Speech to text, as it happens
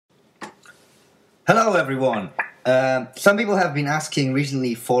Hello everyone! Some people have been asking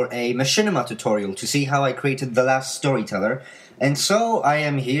recently for a Machinima tutorial to see how I created The Last Storyteller, and so I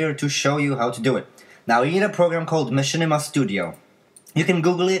am here to show you how to do it. Now you need a program called Machinima Studio. You can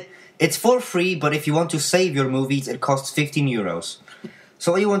Google it, it's for free, but if you want to save your movies it costs 15 euros.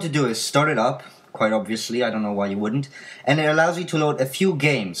 So what you want to do is start it up, quite obviously, I don't know why you wouldn't, and it allows you to load a few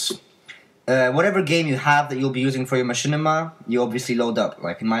games. Whatever game you have that you'll be using for your Machinima, you obviously load up,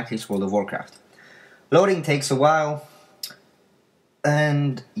 like in my case World of Warcraft. Loading takes a while,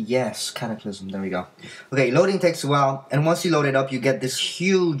 and yes, Cataclysm, there we go. Okay, loading takes a while, and once you load it up, you get this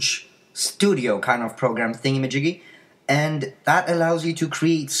huge studio kind of program thingamajiggy, and that allows you to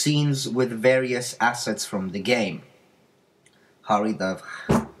create scenes with various assets from the game. Hurry the...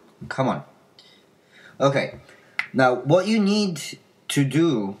 come on. Okay, now what you need to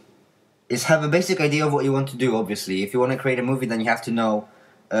do is have a basic idea of what you want to do, obviously. If you want to create a movie, then you have to know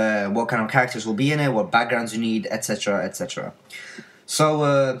what kind of characters will be in it, what backgrounds you need, etc., etc.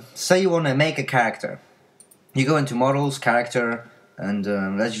 So, say you want to make a character. You go into Models, Character, and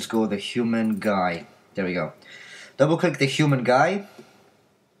let's just go with the human guy. There we go. Double-click the human guy,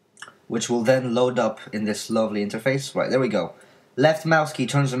 which will then load up in this lovely interface. Right, there we go. Left mouse key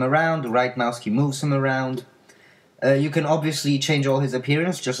turns him around, right mouse key moves him around. You can obviously change all his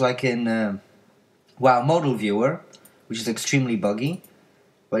appearance, just like in Model Viewer, which is extremely buggy.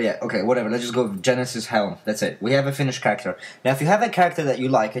 But yeah, okay, whatever, let's just go with Genesis Helm, that's it. We have a finished character. Now if you have a character that you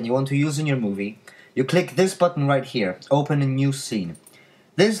like and you want to use in your movie, you click this button right here, open a new scene.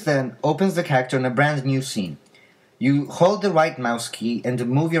 This then opens the character in a brand new scene. You hold the right mouse key and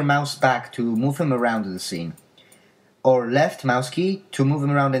move your mouse back to move him around the scene. Or left mouse key to move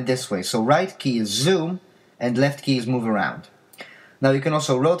him around in this way. So right key is zoom and left key is move around. Now you can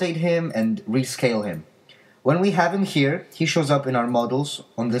also rotate him and rescale him. When we have him here, he shows up in our models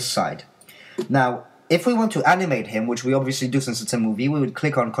on this side. Now, if we want to animate him, which we obviously do since it's a movie, we would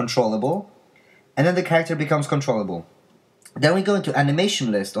click on Controllable, and then the character becomes controllable. Then we go into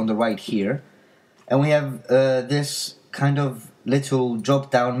Animation List on the right here, and we have this kind of little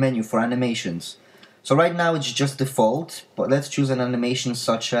drop-down menu for animations. So right now it's just default, but let's choose an animation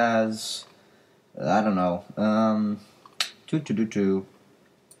such as, I don't know,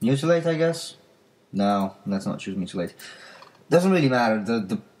 Mutilate, I guess? No, let's not choose Mutilate. Doesn't really matter,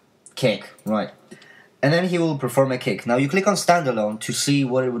 the kick, right. And then he will perform a kick. Now you click on Standalone to see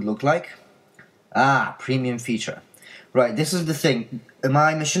what it would look like. Ah, premium feature. Right, this is the thing.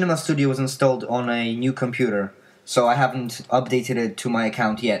 My Machinima Studio was installed on a new computer, so I haven't updated it to my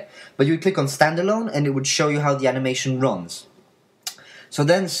account yet. But you would click on Standalone and it would show you how the animation runs. So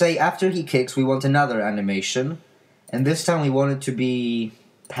then, say after he kicks, we want another animation, and this time we want it to be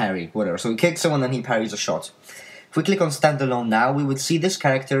parry, whatever. So we kick someone and he parries a shot. If we click on Standalone now, we would see this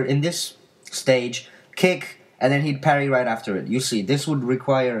character in this stage kick, and then he'd parry right after it. You see, this would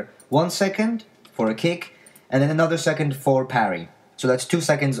require 1 second for a kick, and then another second for parry. So that's 2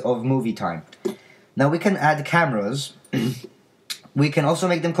 seconds of movie time. Now we can add cameras. We can also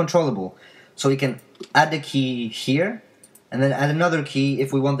make them controllable. So we can add the key here, and then add another key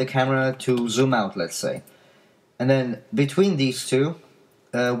if we want the camera to zoom out, let's say. And then between these two,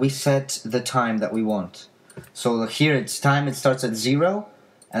 we set the time that we want. So here it's time, it starts at 0,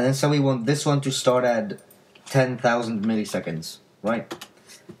 and then so we want this one to start at 10,000 milliseconds, right?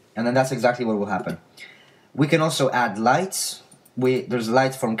 And then that's exactly what will happen. We can also add lights. There's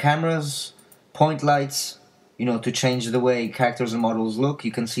lights from cameras, point lights, to change the way characters and models look.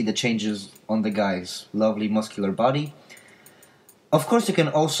 You can see the changes on the guy's lovely muscular body. Of course, you can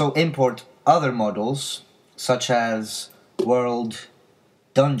also import other models, such as world,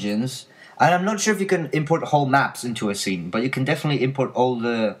 dungeons, and I'm not sure if you can import whole maps into a scene, but you can definitely import all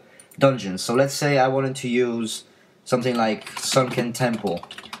the dungeons. So let's say I wanted to use something like Sunken Temple.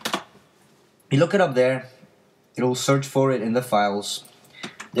 You look it up there, it'll search for it in the files.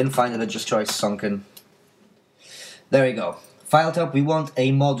 Didn't find it, I just try Sunken. There we go. File type, we want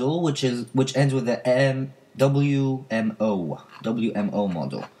a model which ends with the WMO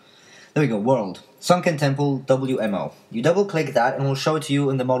model. There we go, world. Sunken Temple, WMO. You double click that and we'll show it to you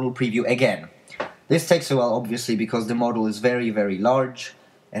in the model preview again. This takes a while, obviously, because the model is very, very large.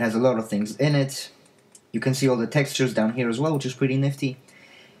 It has a lot of things in it. You can see all the textures down here as well, which is pretty nifty.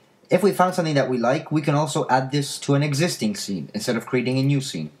 If we found something that we like, we can also add this to an existing scene, instead of creating a new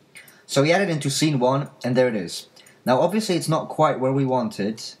scene. So we add it into scene 1, and there it is. Now, obviously, it's not quite where we want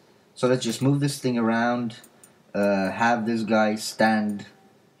it, so let's just move this thing around, have this guy stand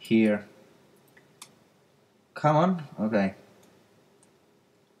here. Come on, okay.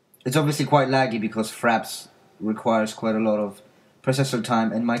 It's obviously quite laggy because Fraps requires quite a lot of processor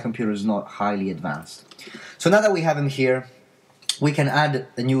time, and my computer is not highly advanced. So now that we have him here, we can add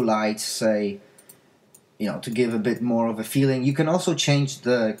a new light, say, to give a bit more of a feeling. You can also change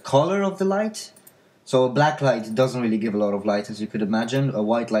the color of the light. So a black light doesn't really give a lot of light, as you could imagine. A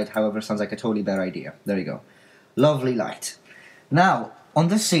white light, however, sounds like a totally bad idea. There you go. Lovely light. Now, on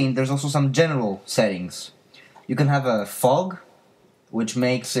this scene, there's also some general settings. You can have a fog, which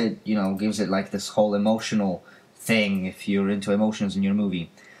makes it, gives it like this whole emotional thing if you're into emotions in your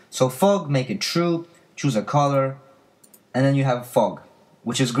movie. So fog, make it true, choose a color, and then you have fog,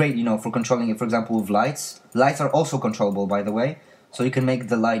 which is great, for controlling it, for example, with lights. Lights are also controllable, by the way, so you can make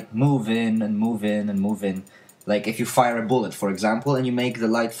the light move in and move in and move in. Like if you fire a bullet, for example, and you make the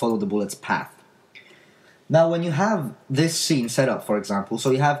light follow the bullet's path. Now, when you have this scene set up, for example,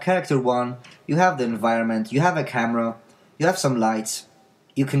 so you have character 1, you have the environment, you have a camera, you have some lights,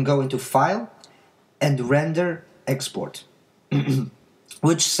 you can go into File and Render Export,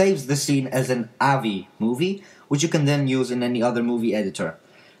 which saves the scene as an AVI movie, which you can then use in any other movie editor.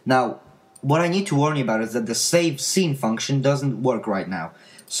 Now, what I need to warn you about is that the Save Scene function doesn't work right now.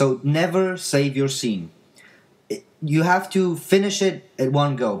 So never save your scene. You have to finish it at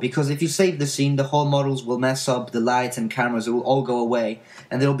one go, because if you save the scene, the whole models will mess up, the lights and cameras will all go away,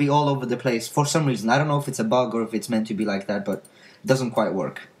 and they'll be all over the place for some reason. I don't know if it's a bug or if it's meant to be like that, but it doesn't quite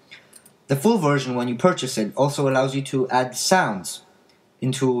work. The full version, when you purchase it, also allows you to add sounds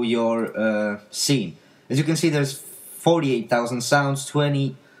into your scene. As you can see, there's 48,000 sounds,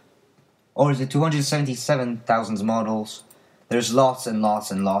 277,000 models. There's lots and lots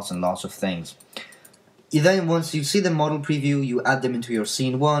and lots and lots of things. Then once you see the model preview, you add them into your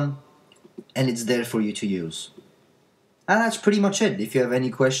scene 1, and it's there for you to use. And that's pretty much it. If you have any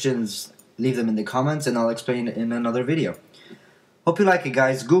questions, leave them in the comments and I'll explain it in another video. Hope you like it,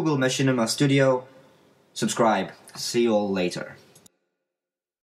 guys. Google Machinima Studio. Subscribe. See you all later.